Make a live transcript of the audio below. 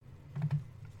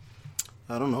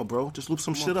I don't know, bro. Just loop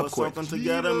some shit up quick. Something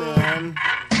together, man.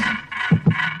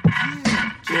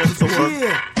 Yeah, this'll work.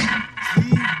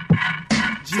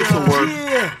 This'll work.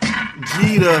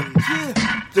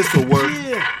 Jita. This'll work.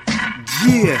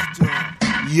 Yeah.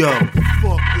 Yo.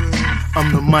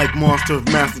 I'm the Mike Monster of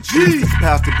Massachusetts.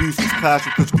 Past abuses clash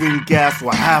with this green gas, so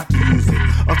I have to use it.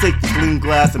 I'll take the green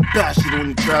glass and bash it on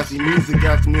your trashy music.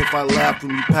 Ask me if I laughed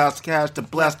when you pass cash to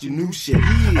blast your new shit.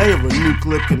 I hear a new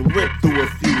clip can rip through a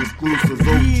few exclusives.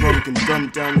 Old drum can dumb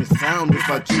down your sound if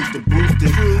I choose to boost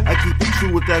it. I keep it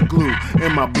true with that glue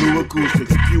and my blue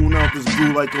acoustics. Spewing out this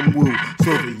glue like I'm woo,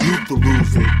 so the youth will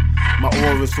lose it. My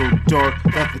aura's so dark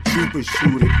that the troopers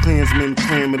shoot it. Klansmen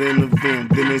cram it in the van,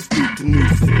 then they stoop to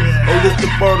noose it. Oh, this the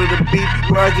part of the beat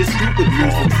where I get stupid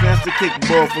lucid. Snatch the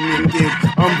kickball from your kid,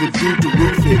 I'm the dude to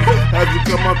roof it. Have you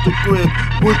come out the crib,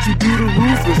 what you do to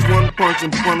Rufus? One punch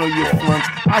in front of your fronts,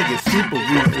 I get super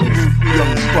ruthless.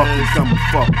 Young fuckers, I'm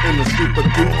fuck in the super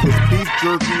doofus. Beef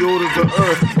jerky odors of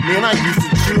earth, man I used to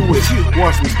chew it.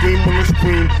 Watch me scream on the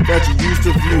screen that you used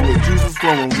to view it. Juices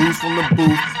flowing loose from the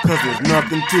booth, cause there's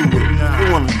nothing to it.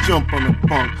 You wanna jump on the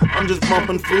punk, I'm just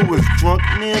bumping fluids. Drunk,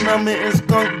 man, I'm hitting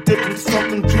skunk, dipping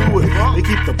something to it. They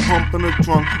keep the pump in the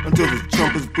trunk until the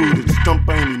chump is booted. Stump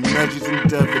by any measures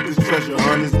endeavor, this treasure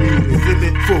hunt is muted.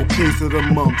 Full case of the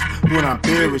mumps when I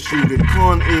parachute it.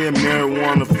 Con air,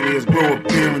 marijuana flares, grow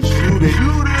up here and shoot it.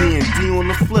 D&D on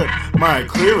the flip, my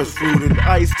clear is fruited.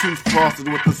 Iced tea frosted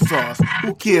with the sauce,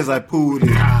 who cares I pooed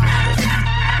it.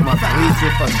 My face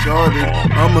if I sharded,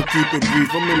 I'ma keep it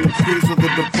brief, I'm in the crease of the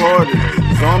departed.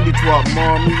 Zombie twat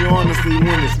mommy, honestly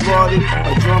when it's rotted,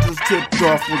 my Johnson's tipped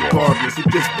off regardless, it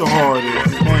gets the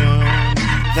hardest.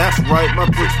 That's right, my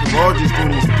prick's the largest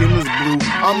when your skin is blue.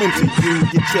 I'm into you,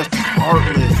 you're just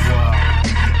heartless.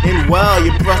 And while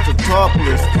you press the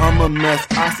topless, I'm a mess,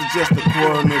 I suggest the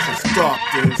coroner should stop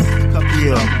this.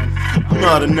 Yeah. I'm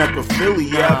not a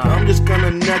necrophiliac, I'm just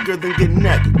gonna neck her then get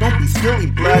necked. Don't be silly,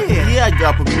 black. Yeah, I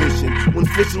got permission when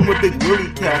fishing with big willy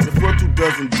cats. If we're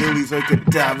 24 dillies or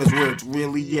cadavers where it's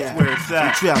really at.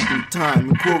 I'm trapped in time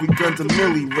and Corey guns and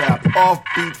Millie rap.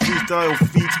 Offbeat freestyle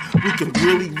feats, we can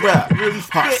really rap. Really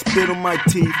hot spit on my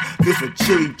teeth, this a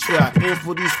chili trap. And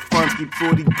for these funds, keep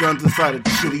 40 guns inside a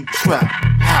chili trap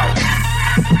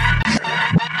house.